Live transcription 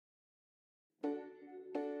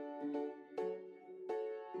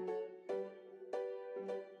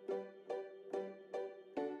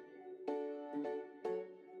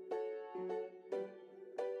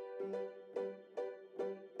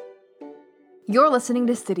You're listening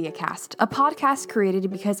to StydiaCast, a podcast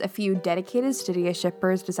created because a few dedicated Stydia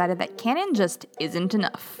shippers decided that canon just isn't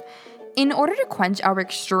enough. In order to quench our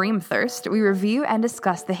extreme thirst, we review and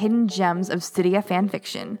discuss the hidden gems of Stydia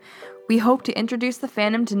fanfiction. We hope to introduce the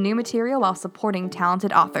fandom to new material while supporting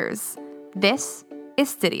talented authors. This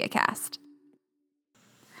is StydiaCast.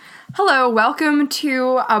 Hello, welcome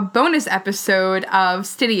to a bonus episode of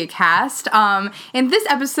StydiaCast. In this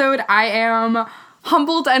episode, I am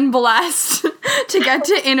humbled and blessed to get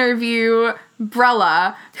to interview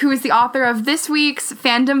Brella, who is the author of this week's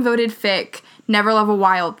fandom voted fic, Never Love a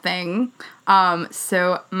Wild Thing.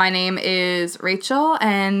 So my name is Rachel,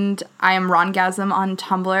 and I am Rongasm on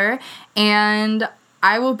Tumblr, and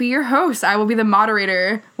I will be your host. I will be the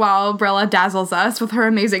moderator while Brella dazzles us with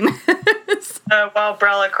her amazingness. While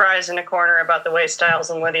Brella cries in a corner about the way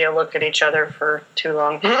Stiles and Lydia look at each other for too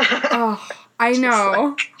long. Oh, I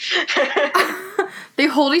know. They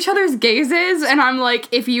hold each other's gazes, and I'm like,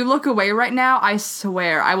 if you look away right now, I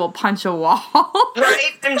swear I will punch a wall.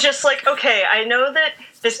 Right? I'm just like, okay, I know that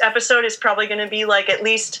this episode is probably going to be, like, at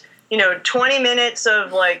least, 20 minutes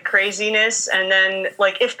of, like, craziness, and then,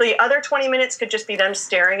 like, if the other 20 minutes could just be them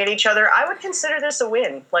staring at each other, I would consider this a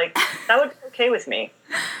win. Like, that would be okay with me.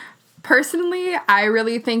 Personally, I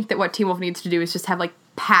really think that what Teen Wolf needs to do is just have, like,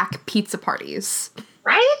 pack pizza parties.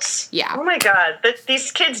 Right? Yeah. Oh my god.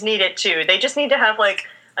 These kids need it too. They just need to have, like,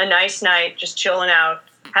 a nice night, just chilling out,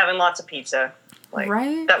 having lots of pizza. Like,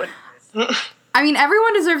 right? That would... I mean,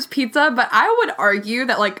 everyone deserves pizza, but I would argue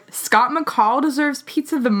that, like, Scott McCall deserves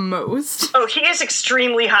pizza the most. Oh, he is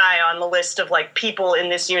extremely high on the list of, like, people in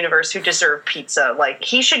this universe who deserve pizza. Like,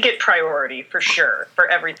 he should get priority, for sure, for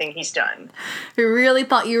everything he's done. I really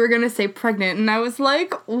thought you were going to say pregnant, and I was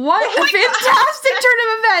like, what a fantastic turn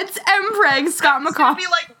of events! Mpreg, Scott McCall. I was gonna be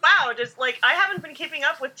like, wow, just, like, I haven't been keeping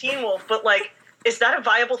up with Teen Wolf, but, like, is that a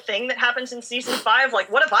viable thing that happens in season 5?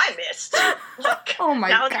 Like, what have I missed? Like, oh my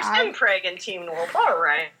now god. Now there's Mpreg in Teen Wolf. All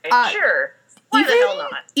right, sure. Why the hell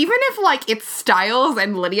not? Even if, like, it's Stiles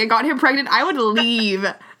and Lydia got him pregnant, I would leave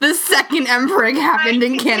the second Mpreg happened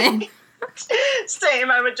in canon. Same,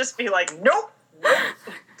 I would just be like, nope,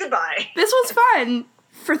 goodbye. This was fun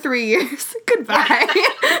for 3 years. Goodbye.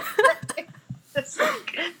 It's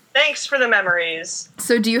like, thanks for the memories.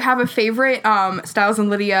 So do you have a favorite Stiles and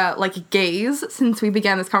Lydia, like, gaze, since we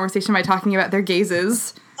began this conversation by talking about their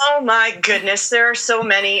gazes? Oh my goodness, there are so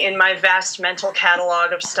many in my vast mental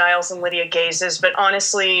catalog of Stiles and Lydia gazes, but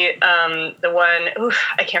honestly, the one,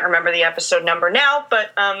 I can't remember the episode number now,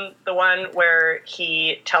 but the one where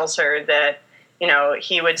he tells her that,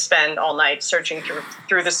 he would spend all night searching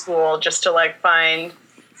through the school just to, like, find...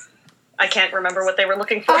 I can't remember what they were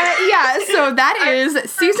looking for. Yeah, so that is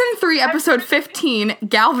Season 3, Episode 15,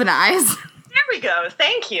 Galvanize. There we go.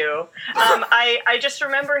 Thank you. I just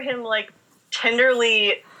remember him, like,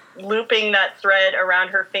 tenderly looping that thread around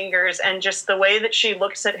her fingers, and just the way that she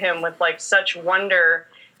looks at him with, like, such wonder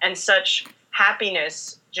and such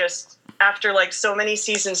happiness, just after, like, so many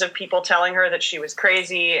seasons of people telling her that she was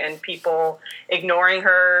crazy and people ignoring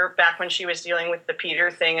her back when she was dealing with the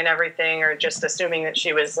Peter thing and everything, or just assuming that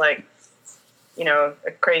she was, like,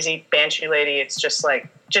 a crazy banshee lady. It's just like,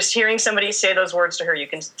 just hearing somebody say those words to her, you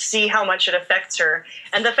can see how much it affects her.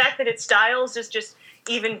 And the fact that it's Stiles is just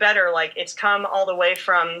even better. Like, it's come all the way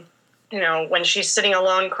from, when she's sitting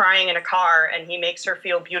alone crying in a car and he makes her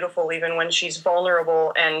feel beautiful even when she's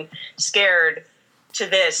vulnerable and scared, to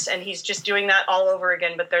this, and he's just doing that all over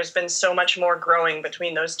again, but there's been so much more growing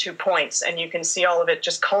between those 2 points, and you can see all of it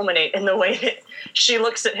just culminate in the way that she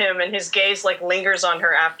looks at him, and his gaze, like, lingers on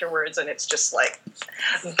her afterwards, and it's just like,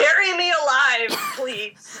 bury me alive,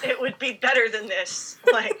 please. It would be better than this.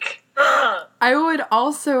 Like, ugh. I would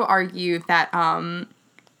also argue that,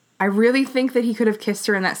 I really think that he could have kissed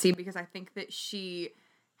her in that scene, because I think that she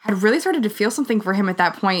had really started to feel something for him at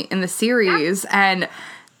that point in the series, and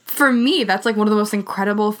for me, that's, like, one of the most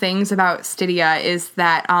incredible things about Stydia is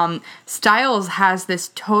that Stiles has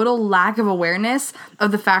this total lack of awareness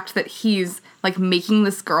of the fact that he's, like, making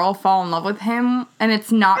this girl fall in love with him, and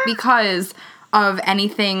it's not because of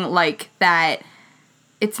anything like that.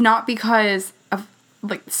 It's not because of,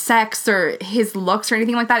 like, sex or his looks or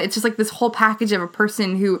anything like that. It's just, like, this whole package of a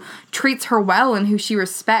person who treats her well and who she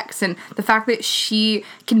respects, and the fact that she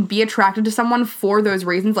can be attracted to someone for those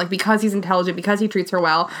reasons, like, because he's intelligent, because he treats her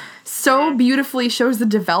well, so beautifully shows the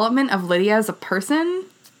development of Lydia as a person.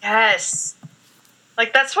 Yes.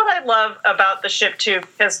 Like, that's what I love about the ship, too,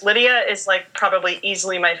 because Lydia is, like, probably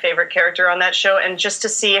easily my favorite character on that show, and just to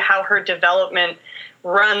see how her development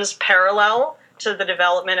runs parallel to the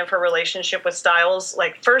development of her relationship with Stiles,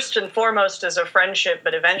 like, first and foremost as a friendship,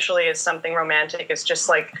 but eventually as something romantic, is just,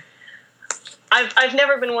 like, I've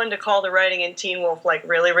never been one to call the writing in Teen Wolf like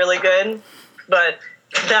really, really good, but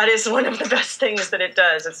that is one of the best things that it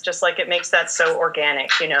does. It's just like it makes that so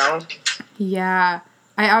organic, you know? Yeah,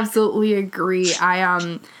 I absolutely agree.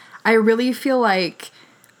 I really feel like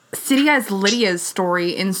Cydia is Lydia's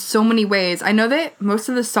story in so many ways. I know that most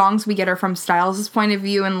of the songs we get are from Stiles' point of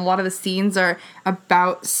view, and a lot of the scenes are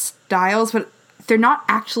about Stiles, but they're not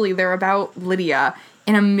actually. They're about Lydia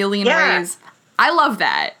in a million ways. I love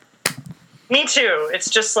that. Me too. It's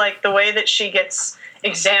just like the way that she gets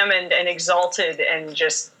examined and exalted and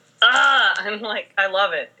just, I'm like, I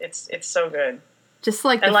love it. It's so good. Just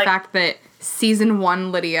like the fact that season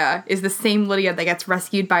 1 Lydia is the same Lydia that gets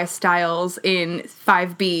rescued by Stiles in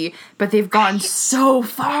 5B, but they've gone so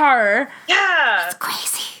far. Yeah. It's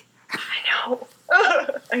crazy. I know.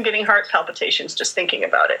 I'm getting heart palpitations just thinking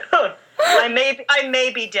about it. I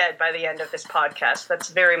may be dead by the end of this podcast. That's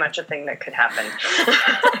very much a thing that could happen.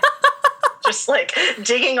 Just like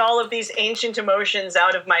digging all of these ancient emotions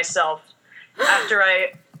out of myself after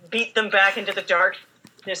I beat them back into the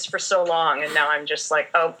darkness for so long, and now I'm just like,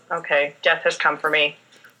 oh, okay, death has come for me.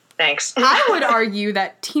 Thanks. I would argue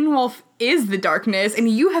that Teen Wolf is the darkness, and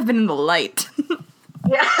you have been in the light.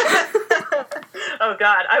 Yeah. Oh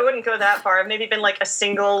God, I wouldn't go that far. I've maybe been like a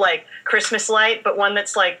single like Christmas light, but one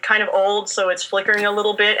that's like kind of old, so it's flickering a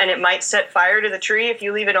little bit, and it might set fire to the tree if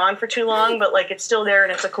you leave it on for too long. But like it's still there,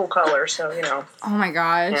 and it's a cool color, so you know. Oh my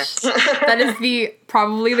gosh, yeah. That is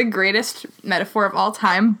probably the greatest metaphor of all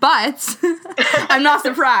time. But I'm not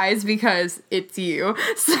surprised because it's you.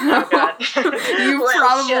 So Oh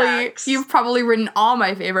you've probably written all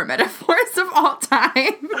my favorite metaphors of all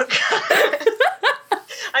time.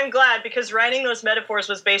 I'm glad, because writing those metaphors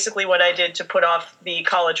was basically what I did to put off the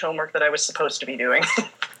college homework that I was supposed to be doing.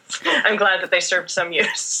 I'm glad that they served some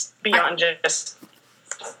use beyond just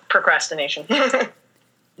procrastination.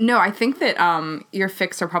 No, I think that your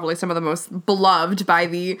fics are probably some of the most beloved by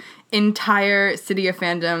the entire Cydia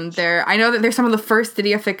fandom. I know that they're some of the first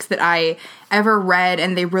Cydia fics that I ever read,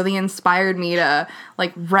 and they really inspired me to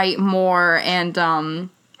like write more. And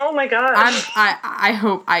oh my gosh! I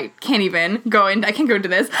hope I can't even go into. I can't go into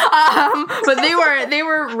this. But they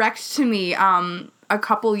were wrecked to me a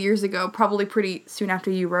couple years ago, probably pretty soon after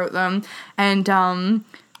you wrote them, and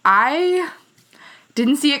I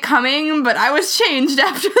didn't see it coming, but I was changed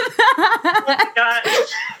after that. Oh my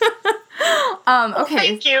gosh. Okay.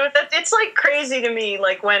 Thank you. It's like crazy to me,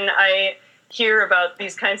 like when I hear about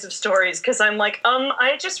these kinds of stories, because I'm like,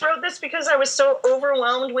 I just wrote this because I was so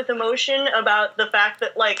overwhelmed with emotion about the fact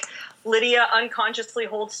that like Lydia unconsciously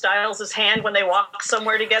holds Stiles' hand when they walk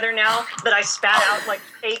somewhere together now, that I spat out like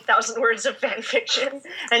 8,000 words of fan fiction,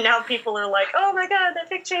 and now people are like, oh my God, that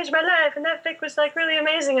fic changed my life, and that fic was like really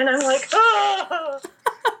amazing, and I'm like, oh.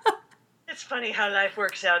 It's funny how life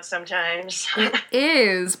works out sometimes. It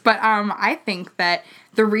is, but I think that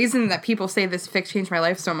the reason that people say this fic changed my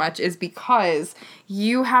life so much is because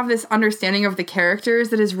you have this understanding of the characters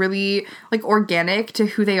that is really like organic to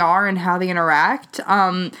who they are and how they interact.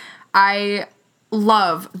 I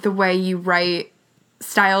love the way you write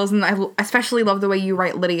Stiles, and I especially love the way you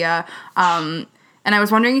write Lydia. And I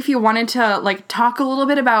was wondering if you wanted to like talk a little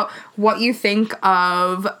bit about what you think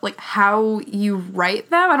of like how you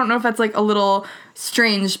write them. I don't know if that's like a little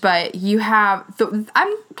strange, but you have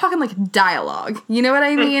I'm talking like dialogue. You know what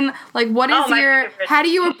I mean? Like what is how do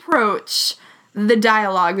you approach the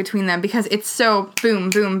dialogue between them, because it's so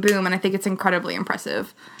boom boom boom, and I think it's incredibly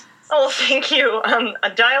impressive. Oh, thank you.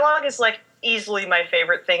 A dialogue is like easily my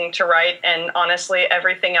favorite thing to write, and honestly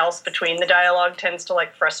everything else between the dialogue tends to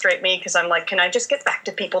like frustrate me, because I'm like, can I just get back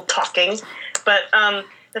to people talking? But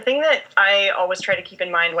the thing that I always try to keep in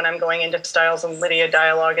mind when I'm going into Stiles and Lydia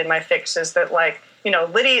dialogue in my fics is that, like, you know,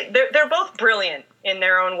 Lydia, they're both brilliant in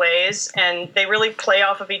their own ways, and they really play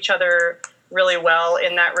off of each other really well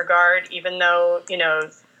in that regard, even though, you know,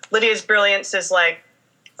 Lydia's brilliance is like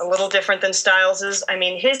a little different than Stiles's. I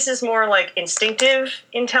mean, his is more like instinctive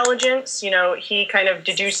intelligence. You know, he kind of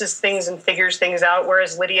deduces things and figures things out,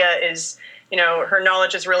 whereas Lydia is, you know, her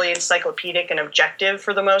knowledge is really encyclopedic and objective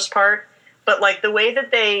for the most part. But like the way that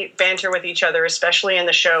they banter with each other, especially in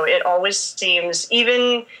the show, it always seems,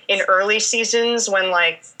 even in early seasons when,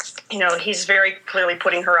 like, you know, he's very clearly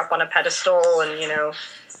putting her up on a pedestal and, you know,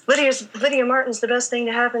 Lydia Martin's the best thing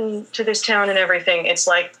to happen to this town and everything. It's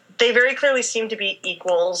like, they very clearly seem to be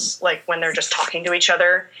equals, like when they're just talking to each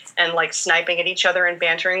other and like sniping at each other and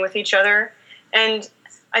bantering with each other. And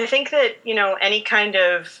I think that, you know, any kind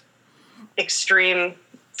of extreme,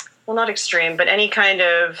 well, not extreme, but any kind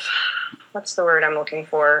of, what's the word I'm looking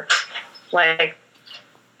for? Like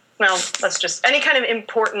well, let's just, any kind of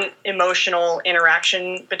important emotional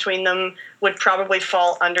interaction between them would probably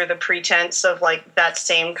fall under the pretense of, like, that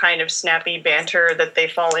same kind of snappy banter that they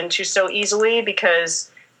fall into so easily,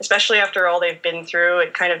 because especially after all they've been through,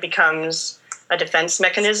 it kind of becomes a defense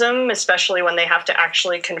mechanism, especially when they have to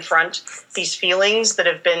actually confront these feelings that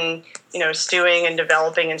have been, stewing and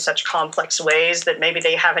developing in such complex ways that maybe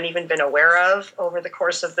they haven't even been aware of over the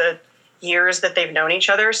course of the years that they've known each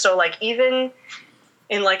other. So, like, even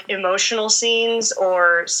in, like, emotional scenes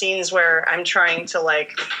or scenes where I'm trying to,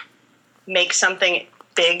 like, make something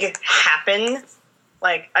big happen,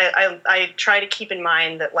 like, I try to keep in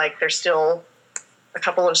mind that, like, there's still a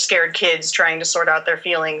couple of scared kids trying to sort out their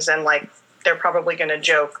feelings, and, like, they're probably going to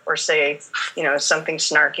joke or say, something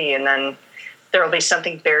snarky, and then there will be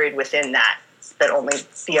something buried within that only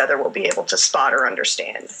the other will be able to spot or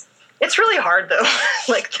understand. It's really hard, though.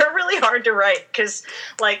 Like, they're really hard to write, because,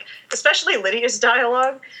 like, especially Lydia's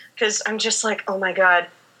dialogue, because I'm just like, oh my god,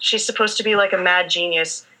 she's supposed to be, like, a mad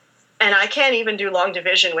genius, and I can't even do long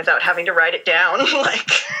division without having to write it down. Like,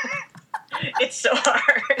 it's so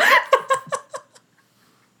hard.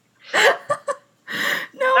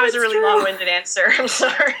 No, that was a really long-winded answer. I'm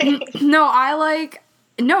sorry.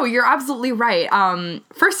 No, you're absolutely right.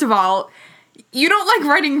 First of all, you don't like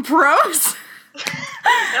writing prose?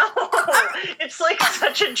 No, it's like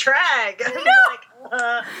such a drag. No. Like,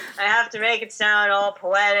 I have to make it sound all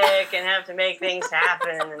poetic and have to make things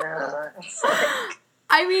happen.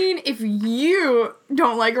 I mean, if you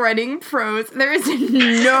don't like writing prose, there is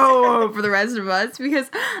no hope for the rest of us,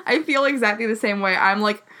 because I feel exactly the same way.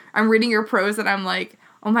 I'm reading your prose and I'm like,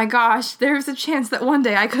 oh my gosh, there's a chance that one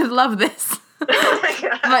day I could love this. Oh my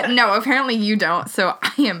God. But no, apparently you don't, so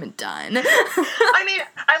I am done. I mean,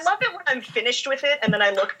 I love it when I'm finished with it, and then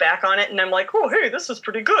I look back on it, and I'm like, oh, hey, this is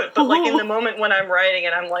pretty good. But, like, in the moment when I'm writing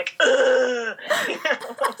it, I'm like, ugh.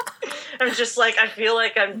 I'm just, like, I feel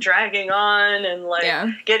like I'm dragging on and,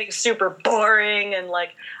 like, getting super boring. And,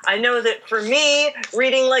 like, I know that for me,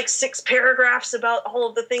 reading, like, 6 paragraphs about all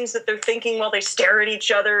of the things that they're thinking while they stare at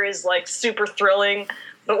each other is, like, super thrilling.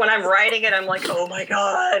 But when I'm writing it, I'm like, oh, my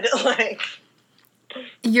God. Like...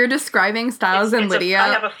 You're describing Stiles and Lydia. I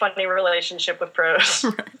have a funny relationship with prose.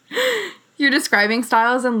 You're describing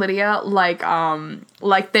Stiles and Lydia like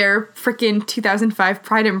their freaking 2005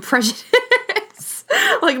 Pride and Prejudice.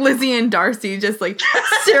 Like Lizzie and Darcy just, like,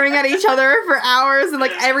 staring at each other for hours, and,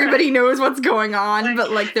 like, everybody knows what's going on, like,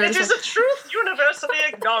 but, like, there's... It is a truth universally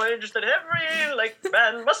acknowledged that every, like,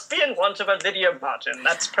 man must be in want of a Lydia Martin.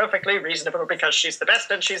 That's perfectly reasonable because she's the best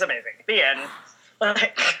and she's amazing. The end.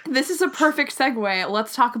 This is a perfect segue.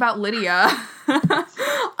 Let's talk about Lydia.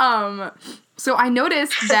 So I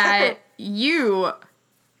noticed that you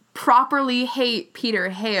properly hate Peter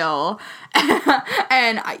Hale,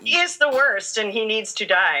 and he is the worst, and he needs to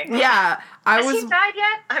die. Yeah, Has he died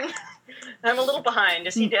yet? I'm a little behind.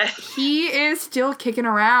 Is he dead? He is still kicking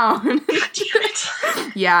around. God damn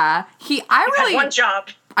it. Yeah, he had one job.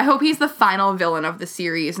 I hope he's the final villain of the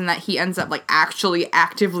series, and that he ends up, like, actually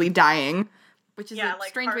actively dying. Which is a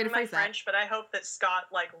strange way to phrase French, but I hope that Scott,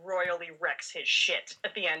 like, royally wrecks his shit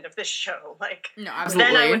at the end of this show. Like, no,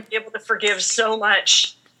 absolutely. Then I would be able to forgive so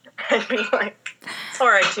much and be like, all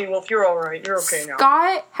right, Teen Wolf, you're all right. You're okay now.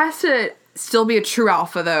 Scott has to still be a true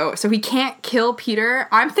alpha, though, so he can't kill Peter.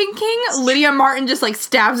 I'm thinking Lydia Martin just, like,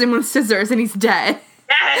 stabs him with scissors and he's dead.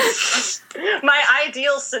 Yes! My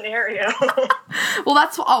ideal scenario. Well,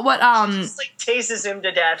 that's what, just, like, tases him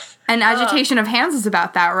to death. And Agitation of Hands is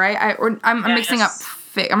about that, right? I'm mixing up...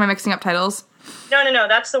 Am I mixing up titles? No,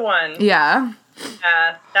 that's the one. Yeah.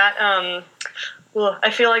 That, well,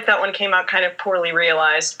 I feel like that one came out kind of poorly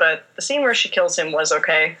realized, but the scene where she kills him was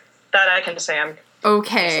okay. That I can say I'm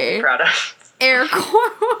okay. Proud of. Air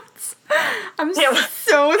quotes. I'm so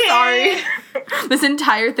sorry. This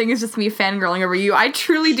entire thing is just me fangirling over you. I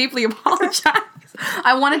truly, deeply apologize.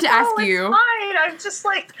 I wanted to ask you. It's fine. I'm just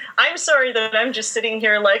like, I'm sorry that I'm just sitting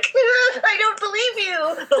here like, I don't believe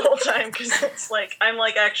you the whole time, because it's like, I'm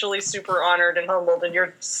like actually super honored and humbled, and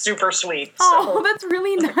you're super sweet. So. Oh, that's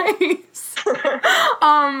really nice.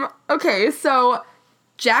 Okay, so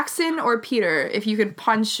Jackson or Peter, if you could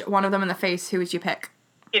punch one of them in the face, who would you pick?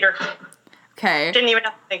 Peter. Okay. Didn't even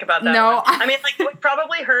have to think about that. No. One. I mean, like, it would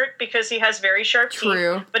probably hurt because he has very sharp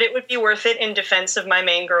teeth. But it would be worth it in defense of my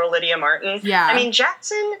main girl, Lydia Martin. Yeah. I mean,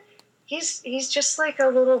 Jackson, he's just like a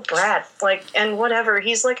little brat. Like, and whatever.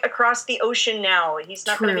 He's like across the ocean now. He's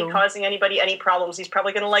not going to be causing anybody any problems. He's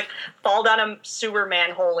probably going to like fall down a sewer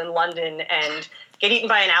manhole in London and get eaten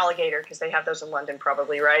by an alligator, because they have those in London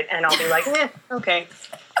probably, right? And I'll be like, okay.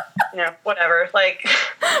 You know, whatever. Like,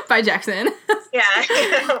 by Jackson.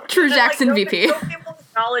 Yeah. True Jackson like, VP.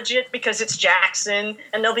 acknowledge it because it's Jackson,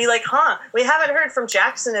 and they'll be like, huh, we haven't heard from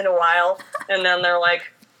Jackson in a while, and then they're like,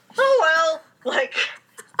 oh well, like,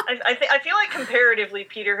 I feel like comparatively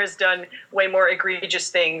Peter has done way more egregious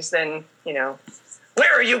things than, you know,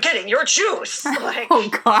 where are you getting your juice? Like, oh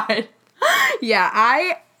god. Yeah,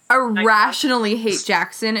 I irrationally hate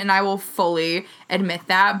Jackson, and I will fully admit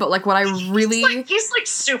that, but like what I really... He's like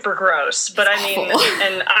super gross, but I mean,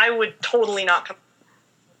 and I would totally not...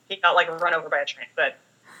 He got like run over by a train, but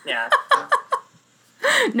yeah.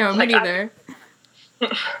 No, me neither.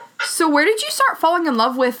 So where did you start falling in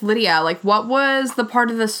love with Lydia? Like, what was the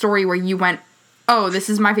part of the story where you went, oh, this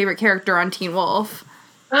is my favorite character on Teen Wolf?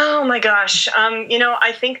 Oh my gosh. You know,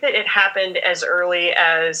 I think that it happened as early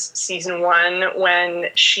as season 1 when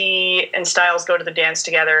she and Stiles go to the dance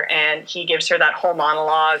together and he gives her that whole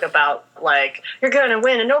monologue about like, you're going to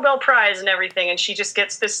win a Nobel Prize and everything. And she just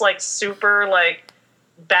gets this like super like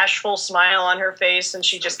bashful smile on her face and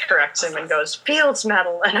she just corrects him and goes, Fields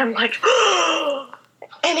Medal. And I'm like, oh,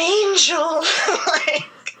 an angel.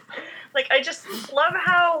 like I just love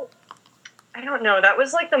how, I don't know, that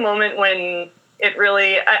was like the moment when it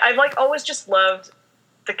really, I've like always just loved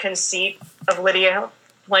the conceit of Lydia.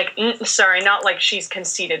 Like, sorry, not like she's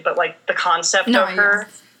conceited, but like the concept of her.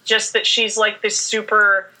 Yeah. Just that she's like this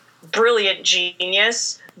super brilliant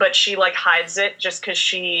genius, but she like hides it just because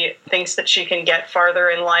she thinks that she can get farther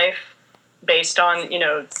in life based on, you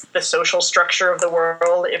know, the social structure of the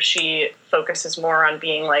world if she focuses more on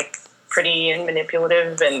being like pretty and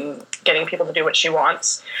manipulative and getting people to do what she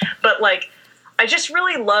wants. But like, I just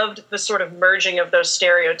really loved the sort of merging of those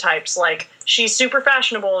stereotypes. Like, she's super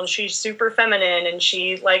fashionable and she's super feminine and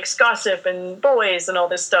she likes gossip and boys and all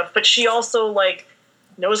this stuff. But she also, like,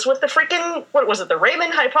 knows what the freaking, what was it, the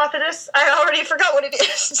Raymond hypothesis? I already forgot what it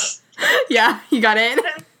is. Yeah, you got it.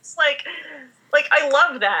 It's like I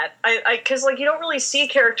love that. Because, like, you don't really see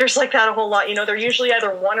characters like that a whole lot. You know, they're usually either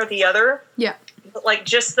one or the other. Yeah. But, like,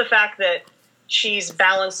 just the fact that she's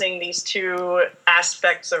balancing these two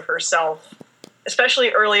aspects of herself, especially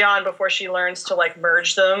early on before she learns to like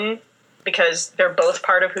merge them because they're both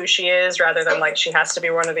part of who she is rather than like she has to be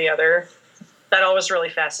one or the other. That always really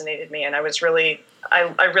fascinated me and I really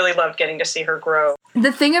loved getting to see her grow.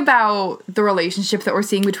 The thing about the relationship that we're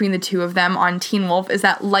seeing between the two of them on Teen Wolf is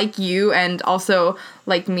that, like you and also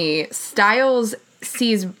like me, Stiles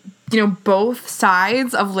sees, you know, both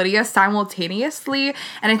sides of Lydia simultaneously,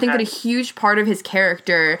 and I think that a huge part of his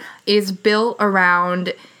character is built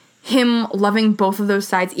around him loving both of those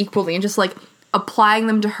sides equally and just like applying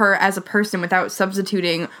them to her as a person without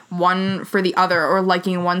substituting one for the other or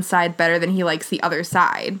liking one side better than he likes the other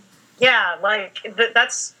side. Yeah, like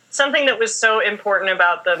that's something that was so important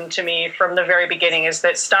about them to me from the very beginning is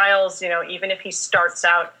that Stiles, you know, even if he starts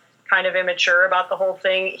out kind of immature about the whole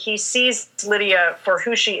thing, he sees Lydia for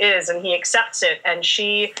who she is and he accepts it, and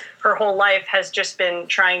her whole life has just been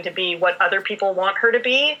trying to be what other people want her to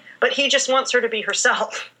be, but he just wants her to be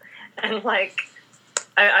herself. And, like,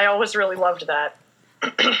 I always really loved that.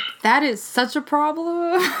 That is such a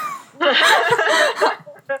problem.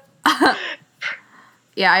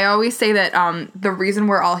 Yeah, I always say that the reason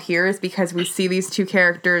we're all here is because we see these two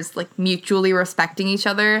characters, like, mutually respecting each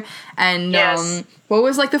other. And yes. What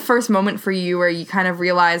was, like, the first moment for you where you kind of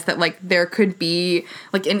realized that, like, there could be,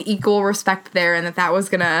 like, an equal respect there and that was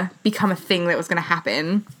going to become a thing that was going to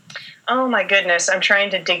happen? Oh my goodness, I'm trying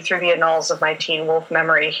to dig through the annals of my Teen Wolf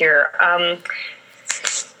memory here.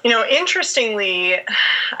 You know, interestingly,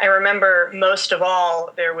 I remember most of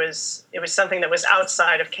all, it was something that was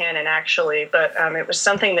outside of canon actually, but it was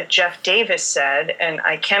something that Jeff Davis said, and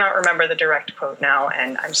I cannot remember the direct quote now,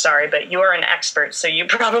 and I'm sorry, but you are an expert, so you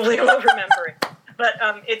probably will remember it. But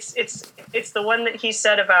it's the one that he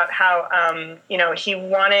said about how, you know, he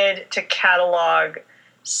wanted to catalog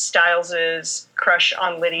Stiles's crush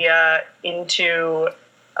on Lydia into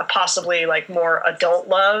a possibly like more adult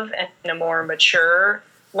love and a more mature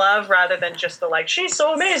love rather than just the like, she's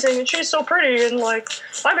so amazing and she's so pretty and like,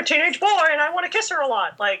 I'm a teenage boy and I want to kiss her a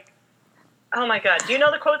lot. Like, oh my God. Do you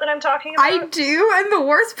know the quote that I'm talking about? I do. And the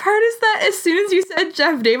worst part is that as soon as you said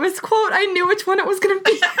Jeff Davis quote, I knew which one it was going to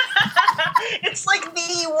be. It's like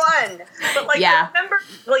the one. But like, yeah. I remember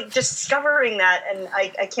like discovering that, and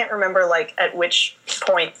I can't remember like at which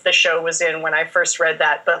point the show was in when I first read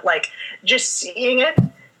that, but like just seeing it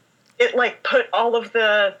like put all of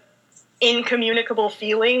the incommunicable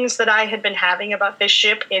feelings that I had been having about this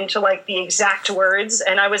ship into like the exact words,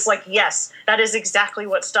 and I was like, yes, that is exactly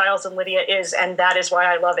what Stiles and Lydia is, and that is why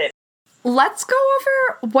I love it. let's go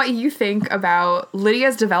over what you think about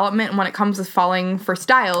Lydia's development when it comes to falling for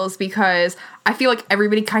Stiles, because I feel like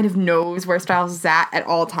everybody kind of knows where Stiles is at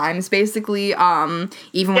all times, basically,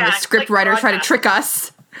 even when the script writers try to trick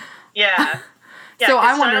us. Yeah. So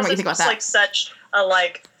I'm wondering what you think about that. Like such a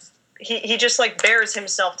like he just like bears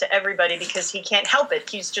himself to everybody because he can't help it.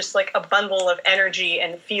 He's just like a bundle of energy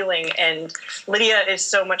and feeling, and Lydia is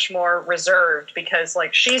so much more reserved because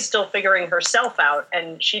like she's still figuring herself out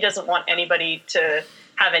and she doesn't want anybody to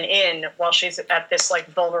have an in while she's at this like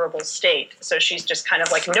vulnerable state. So she's just kind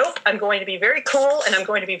of like, nope, I'm going to be very cool and I'm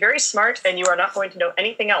going to be very smart and you are not going to know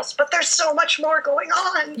anything else. But there's so much more going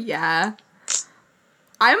on. Yeah.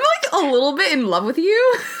 I'm, like, a little bit in love with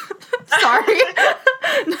you. Sorry.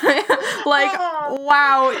 Like,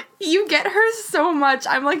 wow, you get her so much.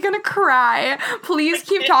 I'm, like, gonna cry. Please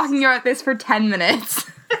keep talking about this for 10 minutes.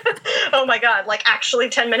 Oh my god, like,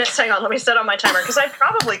 actually 10 minutes? Hang on, let me set on my timer, because I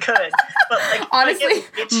probably could. But, like, honestly,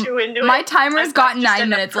 get too into my timer's got 9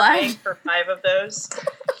 minutes left. For 5 of those.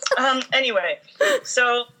 Anyway,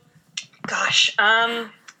 so, gosh, I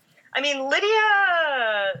mean,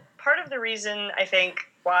 Lydia, part of the reason, I think,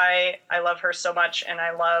 why I love her so much, and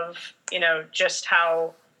I love, you know, just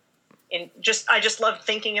how I just love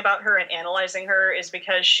thinking about her and analyzing her, is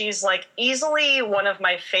because she's like easily one of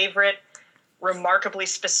my favorite remarkably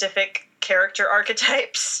specific character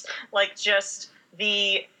archetypes. Like just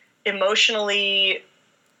the emotionally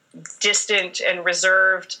distant and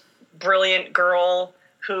reserved brilliant girl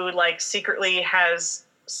who like secretly has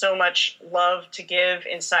so much love to give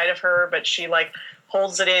inside of her, but she like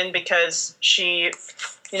holds it in because she,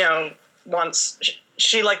 you know, wants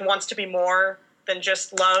to be more than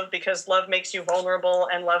just love, because love makes you vulnerable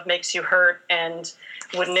and love makes you hurt. And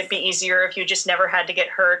wouldn't it be easier if you just never had to get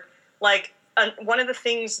hurt? Like, one of the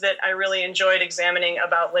things that I really enjoyed examining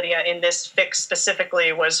about Lydia in this fic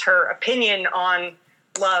specifically was her opinion on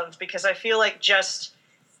love, because I feel like just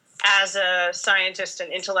as a scientist and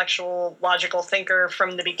intellectual, logical thinker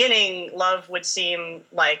from the beginning, love would seem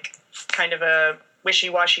like kind of a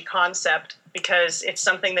wishy-washy concept, because it's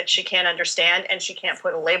something that she can't understand and she can't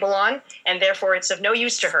put a label on, and therefore it's of no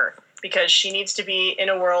use to her, because she needs to be in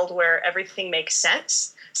a world where everything makes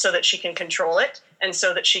sense so that she can control it and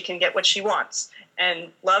so that she can get what she wants.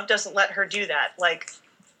 And love doesn't let her do that. Like,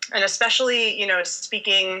 and especially, you know,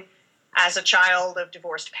 speaking as a child of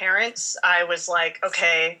divorced parents, I was like,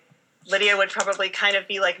 okay, Lydia would probably kind of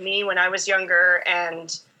be like me when I was younger,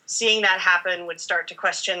 and seeing that happen would start to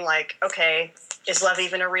question, like, okay, is love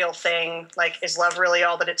even a real thing? Like, is love really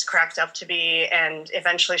all that it's cracked up to be? And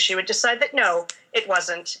eventually she would decide that no, it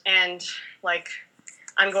wasn't. And, like,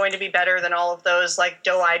 I'm going to be better than all of those, like,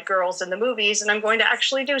 doe-eyed girls in the movies, and I'm going to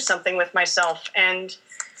actually do something with myself. And,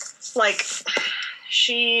 like,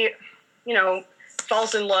 she, you know,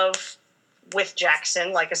 falls in love with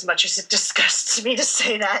Jackson, like, as much as it disgusts me to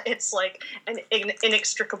say that. It's, like, an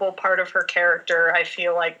inextricable part of her character. I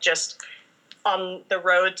feel like just on the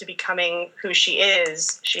road to becoming who she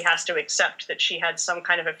is, she has to accept that she had some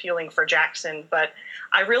kind of a feeling for Jackson. But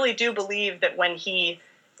I really do believe that when he,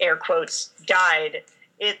 air quotes, died,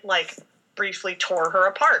 it, like, briefly tore her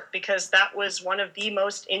apart, because that was one of the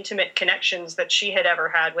most intimate connections that she had ever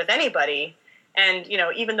had with anybody. And, you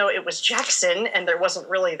know, even though it was Jackson and there wasn't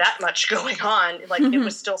really that much going on, like, it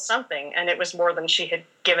was still something, and it was more than she had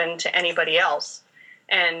given to anybody else.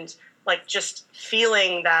 And, like, just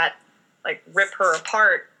feeling that, like, rip her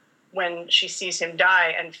apart when she sees him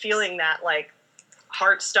die, and feeling that, like,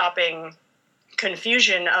 heart-stopping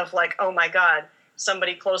confusion of, like, oh my God,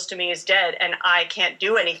 somebody close to me is dead and I can't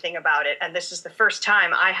do anything about it. And this is the first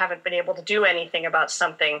time I haven't been able to do anything about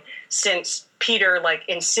something since Peter, like,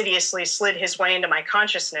 insidiously slid his way into my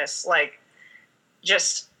consciousness. Like,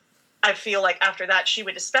 just, I feel like after that, she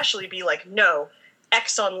would especially be like, no,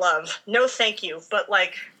 X on love. No, thank you. But,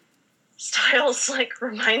 like, Stiles, like,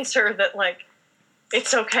 reminds her that, like,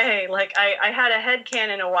 it's okay. Like, I had a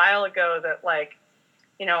headcanon a while ago that, like,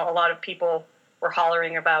 you know, a lot of people were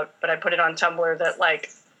hollering about, but I put it on Tumblr, that, like,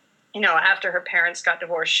 you know, after her parents got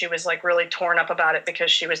divorced, she was, like, really torn up about it because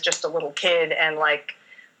she was just a little kid, and, like,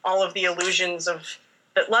 all of the illusions of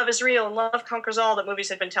that love is real and love conquers all that movies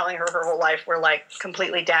had been telling her whole life were, like,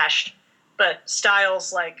 completely dashed. But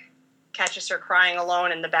Stiles, like, catches her crying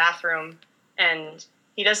alone in the bathroom, and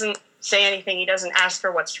he doesn't say anything. He doesn't ask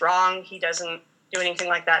her what's wrong. He doesn't do anything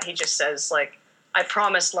like that. He just says, like, I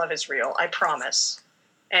promise love is real. I promise.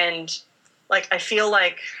 And, like, I feel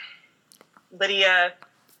like Lydia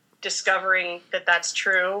discovering that that's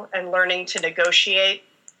true and learning to negotiate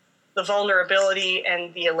the vulnerability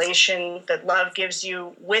and the elation that love gives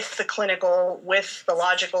you with the clinical, with the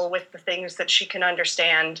logical, with the things that she can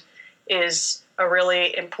understand is a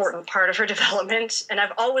really important part of her development. And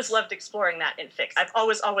I've always loved exploring that in fic. I've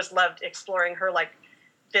always loved exploring her, like,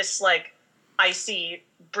 this, like, icy,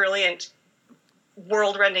 brilliant,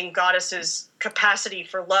 world-rending goddess's capacity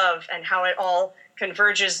for love and how it all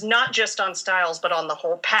converges not just on Styles, but on the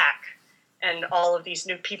whole pack. And all of these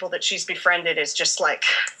new people that she's befriended is just like,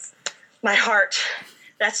 my heart,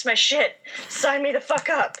 that's my shit, sign me the fuck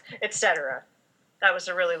up, etc. That was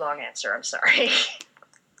a really long answer, I'm sorry.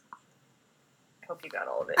 Hope you got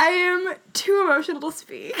all of it. I am too emotional to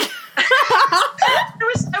speak.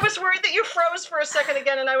 I was worried that you froze for a second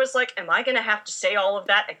again, and I was like, am I going to have to say all of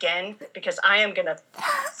that again? Because I am going to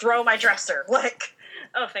throw my dresser. Like,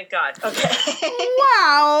 oh, thank God. Okay.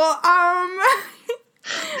 Wow.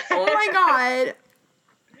 Oh my God.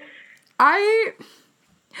 I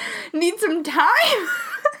need some time.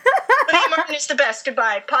 Lydia Martin is the best.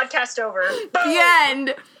 Goodbye. Podcast over. Boom. The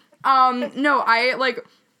end. No, I, like,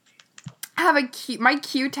 have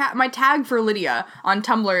my tag for Lydia on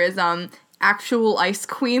Tumblr is actual Ice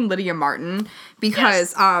Queen Lydia Martin,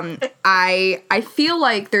 because yes. I feel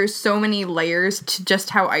like there's so many layers to just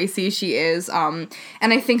how icy she is, and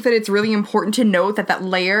I think that it's really important to note that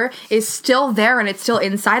layer is still there and it's still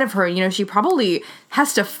inside of her. You know, she probably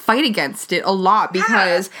has to fight against it a lot,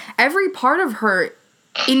 because every part of her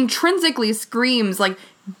intrinsically screams, like,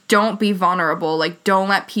 don't be vulnerable. Like, don't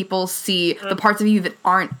let people see the parts of you that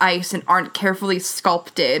aren't ice and aren't carefully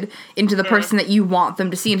sculpted into the person that you want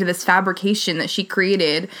them to see, into this fabrication that she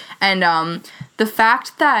created. And the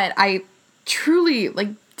fact that I truly, like,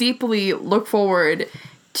 deeply look forward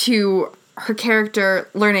to her character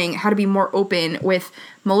learning how to be more open with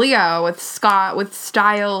Malia, with Scott, with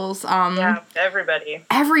Styles. Everybody.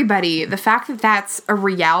 The fact that that's a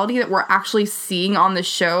reality that we're actually seeing on the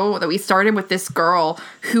show, that we started with this girl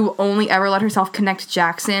who only ever let herself connect to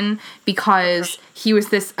Jackson because he was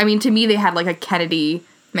this, I mean, to me, they had, like, a Kennedy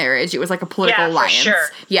marriage. It was like a political alliance. For sure.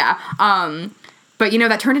 Yeah. But, you know,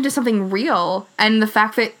 that turned into something real. And the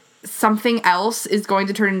fact that something else is going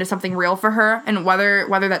to turn into something real for her, and whether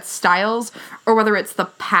that's Styles or whether it's the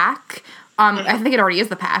pack, I think it already is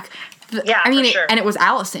the pack. I mean, for sure. And it was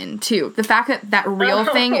Allison too. The fact that real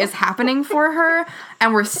thing is happening for her,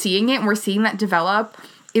 and we're seeing it, and we're seeing that develop,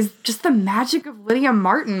 is just the magic of Lydia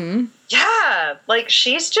Martin. Yeah, like,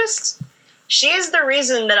 she is the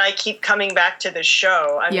reason that I keep coming back to this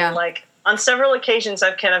show. I mean, like, on several occasions,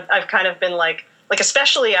 I've kind of been like,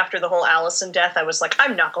 especially after the whole Allison death, I was like,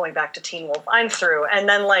 I'm not going back to Teen Wolf. I'm through. And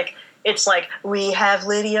then, like, it's like, we have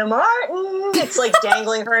Lydia Martin. It's like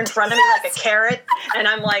dangling her in front of me like a carrot. And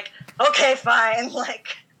I'm like, okay, fine.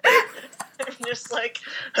 Like, I'm just like,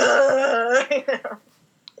 you know.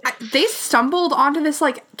 They stumbled onto this,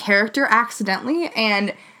 like, character accidentally,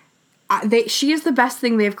 and she is the best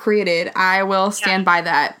thing they've created. I will stand by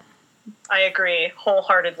that. I agree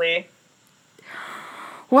wholeheartedly.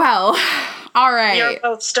 Well, all right. You're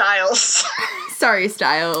both Styles. Sorry,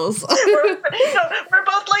 Styles. we're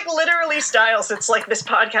both, like, literally Styles. It's like this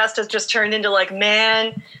podcast has just turned into, like,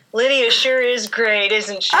 man, Lydia sure is great,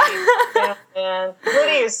 isn't she? Yeah, man.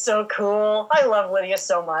 Lydia is so cool. I love Lydia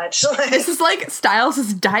so much. Like, this is like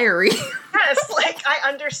Styles' diary. Yes, like, I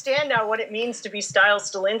understand now what it means to be Styles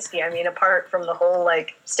Stilinski. I mean, apart from the whole,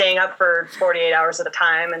 like, staying up for 48 hours at a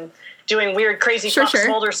time and doing weird, crazy Fox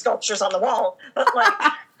Mulder sculptures on the wall. But, like,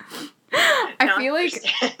 I feel like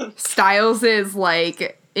Styles'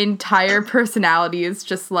 like entire personality is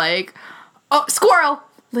just like, oh, squirrel,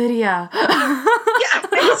 Lydia. Yeah,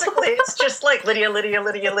 basically, it's just like Lydia,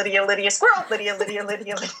 squirrel,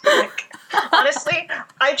 Lydia. Like, honestly,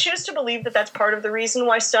 I choose to believe that that's part of the reason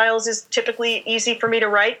why Styles is typically easy for me to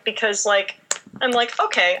write, because, like, I'm like,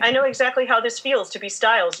 okay, I know exactly how this feels to be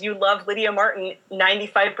Styles. You love Lydia Martin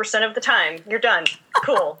 95% of the time. You're done.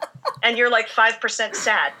 Cool. And you're like 5%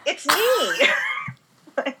 sad. It's me.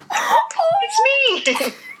 It's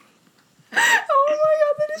me. Oh my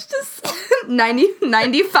God, that is just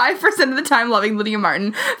 95% of the time loving Lydia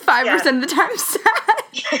Martin, 5% of the time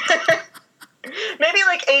sad. Maybe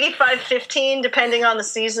like 85-15, depending on the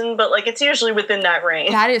season, but, like, it's usually within that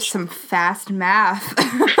range. That is some fast math.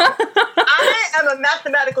 I am a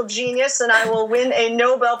mathematical genius, and I will win a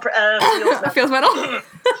Nobel Fields Medal.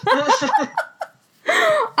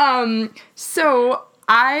 So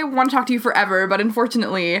I want to talk to you forever, but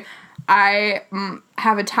unfortunately, I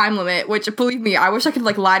have a time limit, which, believe me, I wish I could,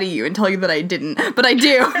 like, lie to you and tell you that I didn't, but I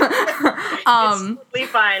do. It's totally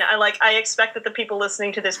fine. I expect that the people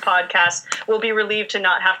listening to this podcast will be relieved to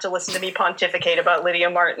not have to listen to me pontificate about Lydia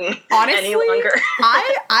Martin honestly, any longer.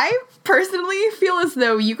 I personally feel as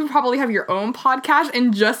though you could probably have your own podcast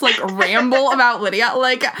and just, like, ramble about Lydia.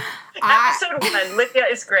 Like, Episode 1, Lydia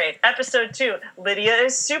is great. Episode 2, Lydia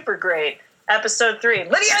is super great. Episode 3,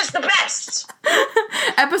 Lydia is the best!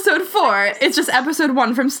 Episode 4, it's just episode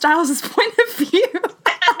 1 from Styles' point of view.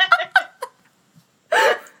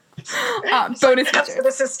 Bonus features.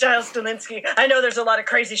 This is Styles Stilinski. I know there's a lot of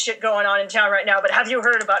crazy shit going on in town right now, but have you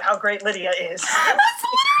heard about how great Lydia is? That's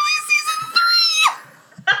literally season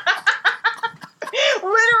 3!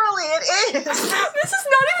 Literally, it is! This is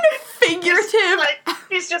not even a figurative...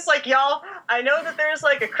 He's just like, y'all, I know that there's,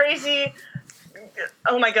 like, a crazy...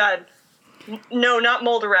 Oh my god. No, not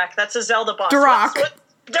Moldarak. That's a Zelda boss. Durak.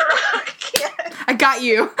 Durak, yeah. I got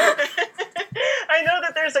you. I know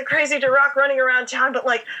that there's a crazy Durak running around town, but,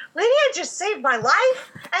 like, Lydia just saved my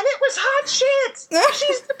life, and it was hot shit.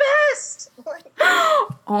 She's the best.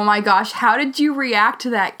 Oh my gosh, how did you react to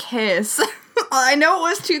that kiss? I know it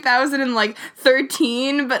was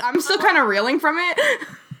 2013, but I'm still kind of reeling from it.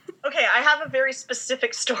 Okay, I have a very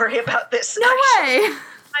specific story about this. No actually. way.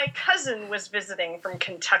 My cousin was visiting from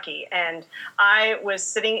Kentucky, and I was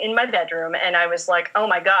sitting in my bedroom, and I was like, oh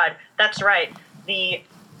my god, that's right, the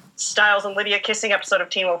Styles and Lydia kissing episode of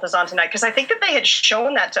Teen Wolf is on tonight, because I think that they had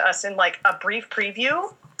shown that to us in, like, a brief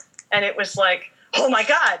preview, and it was like, oh my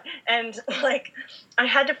god, and, like, I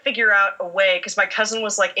had to figure out a way, because my cousin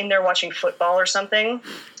was, like, in there watching football or something.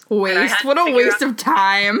 Waste, what a waste of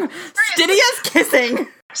time. Stydia's kissing.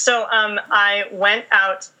 So, I went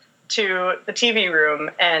out to the TV room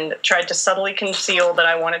and tried to subtly conceal that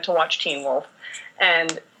I wanted to watch Teen Wolf.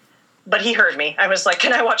 But he heard me. I was like,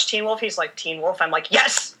 can I watch Teen Wolf? He's like, Teen Wolf? I'm like,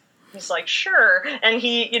 yes! He's like, sure. And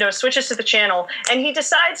he, switches to the channel, and he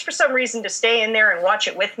decides for some reason to stay in there and watch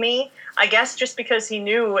it with me. I guess just because he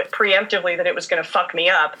knew preemptively that it was going to fuck me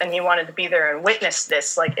up, and he wanted to be there and witness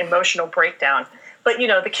this, like, emotional breakdown. But,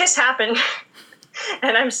 the kiss happened.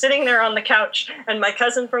 And I'm sitting there on the couch, and my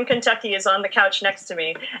cousin from Kentucky is on the couch next to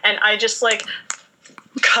me, and I just, like,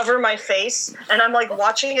 cover my face, and I'm, like,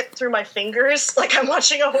 watching it through my fingers, like I'm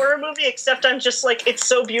watching a horror movie, except I'm just, like, it's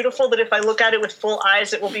so beautiful that if I look at it with full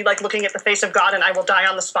eyes, it will be like looking at the face of God, and I will die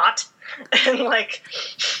on the spot. And, like,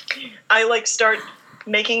 I, like, start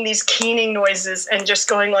making these keening noises and just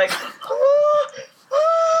going, like, oh,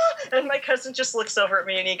 oh, and my cousin just looks over at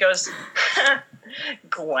me, and he goes,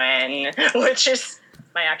 Gwen, which is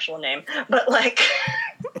my actual name, but, like,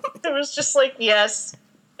 it was just like, yes,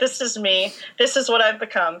 this is me, this is what I've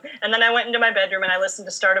become. And then I went into my bedroom and I listened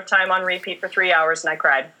to Start of Time on repeat for 3 hours, and I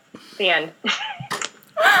cried. The end.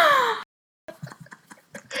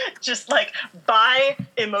 Just, like, by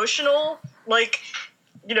emotional, like,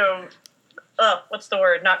 what's the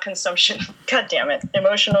word? Not consumption. God damn it.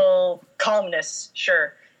 Emotional calmness,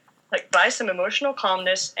 sure. Like, buy some emotional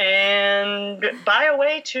calmness and buy a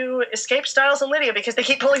way to escape Styles and Lydia, because they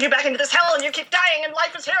keep pulling you back into this hell and you keep dying and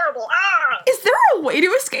life is terrible. Ah! Is there a way to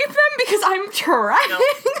escape them? Because I'm trying. No.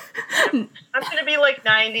 I'm going to be, like,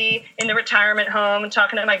 90 in the retirement home and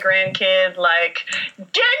talking to my grandkid, like,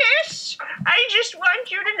 Dennis, I just want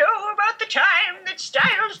you to know about the time that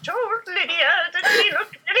Styles told Lydia that she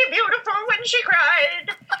looked really beautiful when she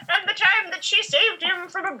cried, and the time that she saved him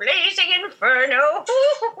from a blazing inferno.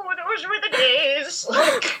 Ooh, those were the days.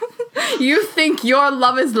 Like, you think your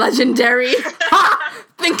love is legendary? Ha!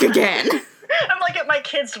 Think again. I'm, like, at my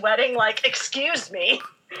kid's wedding, like, excuse me.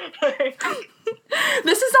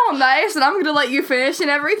 This is all nice, and I'm gonna let you finish and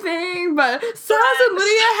everything, but Styles and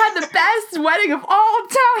Lydia had the best wedding of all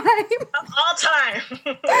time. Of all time.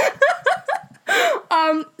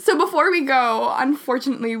 So before we go,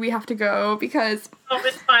 unfortunately, we have to go because... Oh,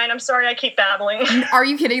 it's fine. I'm sorry I keep babbling. Are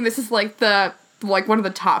you kidding? This is, like, one of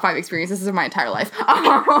the top 5 experiences of my entire life.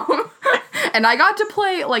 And I got to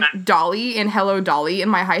play, like, Dolly in Hello Dolly in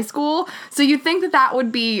my high school, so you'd think that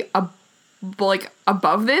would be,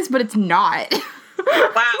 above this, but it's not.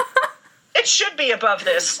 Wow. It should be above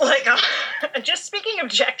this. Like, just speaking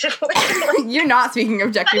objectively. Like, you're not speaking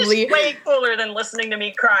objectively. That is way cooler than listening to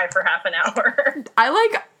me cry for half an hour. I,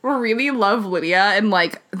 like, really love Lydia, and,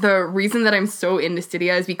 like, the reason that I'm so into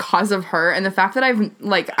Stydia is because of her, and the fact that I'm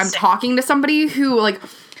talking to somebody who, like,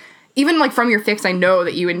 even, like, from your fics, I know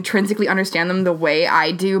that you intrinsically understand them the way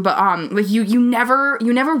I do, but, like, you never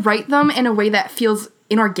write them in a way that feels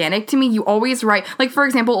inorganic to me. You always write, like, for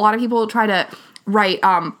example, a lot of people try to write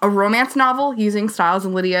a romance novel using Styles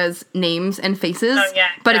and Lydia's names and faces,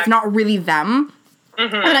 but it's not really them.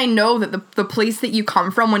 And I know that the place that you come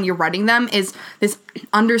from when you're writing them is this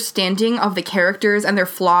understanding of the characters and their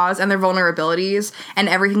flaws and their vulnerabilities and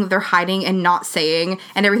everything that they're hiding and not saying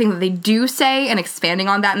and everything that they do say and expanding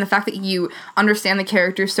on that, and the fact that you understand the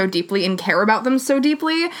characters so deeply and care about them so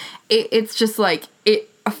deeply. It's just like,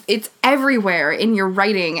 it's everywhere in your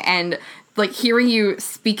writing, and like hearing you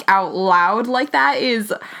speak out loud like that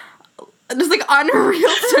is just like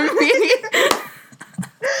unreal to me.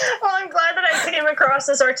 Well, I'm glad that I came across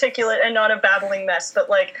as articulate and not a babbling mess, but,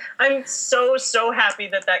 like, I'm so happy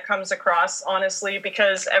that that comes across, honestly,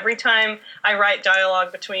 because every time I write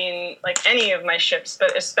dialogue between, like, any of my ships,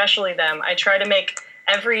 but especially them, I try to make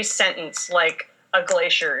every sentence, like, a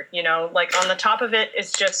glacier, you know? Like, on the top of it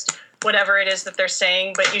is just whatever it is that they're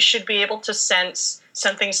saying, but you should be able to sense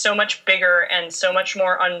something so much bigger and so much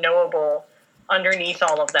more unknowable underneath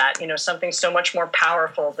all of that, you know, something so much more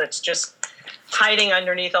powerful that's just hiding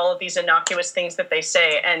underneath all of these innocuous things that they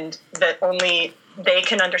say and that only they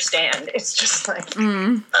can understand. It's just like,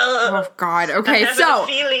 oh God. Okay, so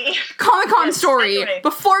Comic-Con yes, story. Anyway.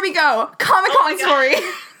 Before we go, Comic-Con story.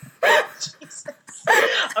 Jesus.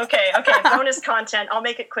 Okay, bonus content. I'll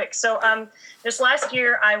make it quick. So this last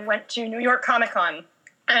year I went to New York Comic-Con.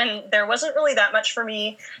 And there wasn't really that much for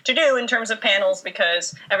me to do in terms of panels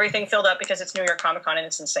because everything filled up because it's New York Comic Con and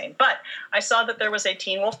it's insane. But I saw that there was a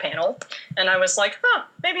Teen Wolf panel, and I was like,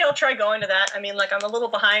 maybe I'll try going to that. I mean, like, I'm a little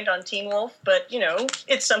behind on Teen Wolf, but, you know,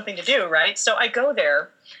 it's something to do, right? So I go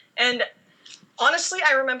there, and honestly,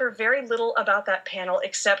 I remember very little about that panel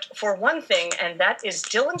except for one thing, and that is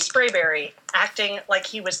Dylan Sprayberry acting like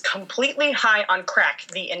he was completely high on crack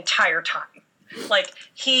the entire time. Like,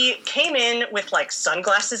 he came in with, like,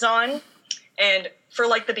 sunglasses on, and for,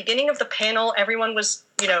 like, the beginning of the panel, everyone was,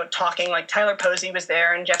 you know, talking. Like, Tyler Posey was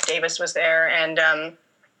there, and Jeff Davis was there, and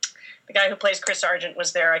the guy who plays Chris Sargent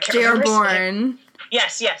was there. I can't remember his name.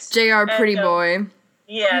 Yes. JR Pretty Boy.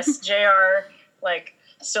 Yes, JR, like,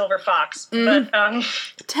 Silver Fox. But,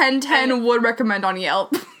 10/10 would recommend on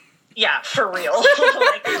Yelp. Yeah, for real.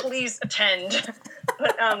 Like, please attend.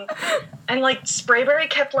 But, and, like, Sprayberry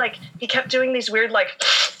kept doing these weird, like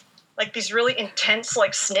these really intense,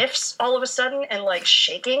 like, sniffs all of a sudden and, like,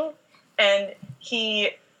 shaking. And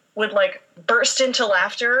he would, like, burst into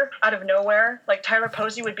laughter out of nowhere. Like, Tyler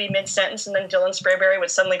Posey would be mid-sentence and then Dylan Sprayberry would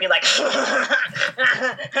suddenly be like,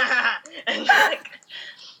 and,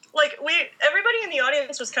 everybody in the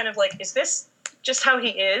audience was kind of like, is this just how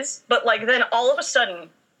he is? But, like, then all of a sudden,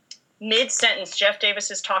 mid-sentence, Jeff Davis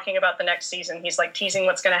is talking about the next season. He's, like, teasing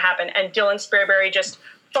what's going to happen, and Dylan Sprayberry just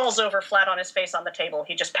falls over flat on his face on the table.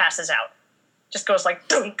 He just passes out. Just goes, like,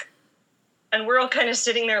 dunk. And we're all kind of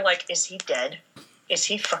sitting there like, is he dead? Is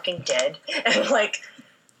he fucking dead? And, like,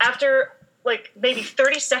 after, like, maybe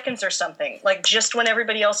 30 seconds or something, like, just when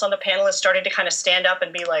everybody else on the panel is starting to kind of stand up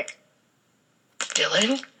and be like,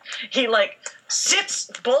 Dylan? He, like, sits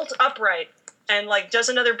bolt upright and, like, does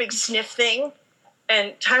another big sniff thing.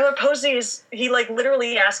 And Tyler Posey he, like,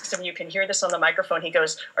 literally asks him, you can hear this on the microphone, he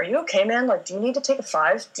goes, are you okay, man? Like, do you need to take a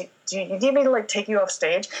 5? Do you need me to, like, take you off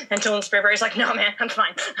stage? And Dylan Sprayberry's like, no, man, I'm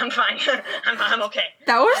fine. I'm okay.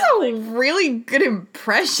 That was a really good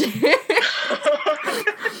impression.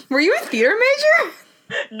 Were you a theater major?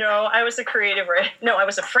 No, I was a creative writer. No, I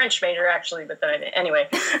was a French major, actually, but then I didn't. Anyway.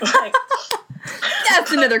 Like,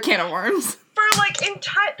 that's another can of worms. For, like,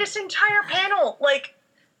 this entire panel, like,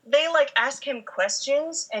 they, like, ask him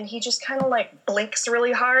questions, and he just kind of, like, blinks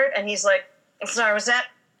really hard, and he's like, I'm sorry, was that?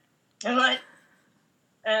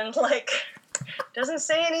 And, like, doesn't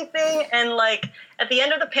say anything, and, like, at the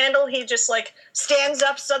end of the panel, he just, like, stands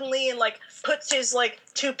up suddenly and, like, puts his, like,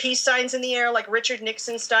 2 peace signs in the air, like Richard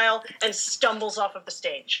Nixon style, and stumbles off of the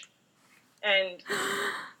stage. And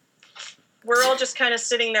we're all just kind of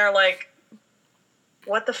sitting there, like,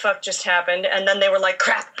 what the fuck just happened? And then they were like,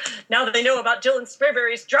 crap, now that they know about Dylan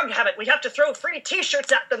Sprayberry's drug habit, we have to throw free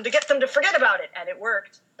t-shirts at them to get them to forget about it. And it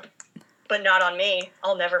worked. But not on me.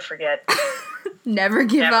 I'll never forget. Never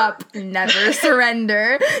give up. Never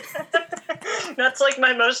surrender. That's, like,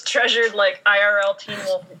 my most treasured, like, IRL Teen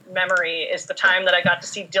Wolf memory is the time that I got to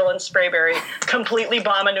see Dylan Sprayberry completely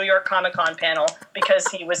bomb a New York Comic-Con panel because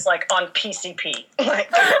he was, like, on PCP.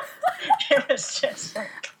 Like, it was just, like...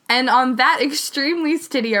 And on that extremely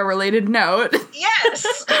Stydia-related note...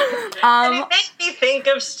 Yes! And it made me think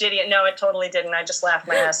of Stydia. No, it totally didn't. I just laughed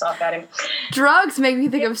my ass off at him. Drugs make me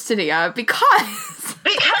think of Stydia because...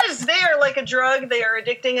 Because they are like a drug, they are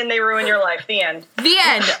addicting, and they ruin your life. The end. The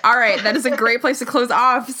end! Alright, that is a great place to close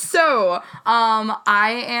off. So,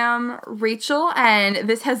 I am Rachel, and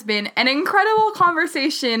this has been an incredible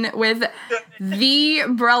conversation with the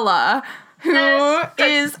Brella, who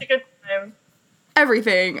is... a good time.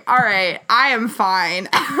 Everything. All right. I am fine.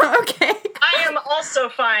 Okay. I am also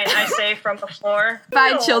fine, I say from the floor.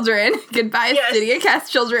 Bye, children. Goodbye, Yes. StydiaCast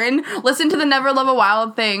children. Listen to the Never Love a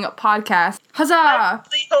Wild Thing podcast. Huzzah! I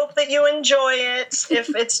really hope that you enjoy it. If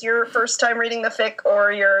it's your first time reading the fic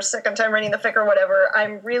or your second time reading the fic or whatever,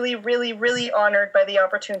 I'm really, really, really honored by the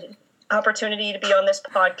opportunity to be on this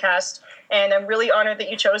podcast. And I'm really honored that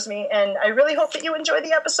you chose me. And I really hope that you enjoy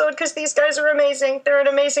the episode because these guys are amazing. They're an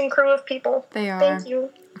amazing crew of people. They are. Thank you.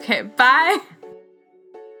 Okay, bye.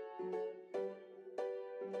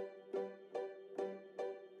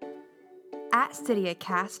 At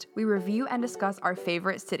StydiaCast, we review and discuss our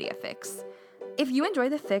favorite Stydia fics. If you enjoy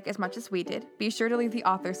the fic as much as we did, be sure to leave the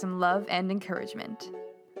author some love and encouragement.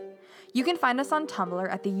 You can find us on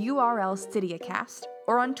Tumblr at the URL StydiaCast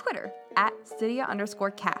or on Twitter at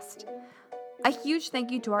Stydia_cast. A huge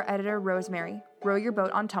thank you to our editor, Rosemary, Row Your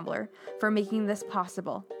Boat on Tumblr, for making this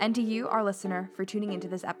possible, and to you, our listener, for tuning into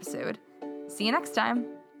this episode. See you next time.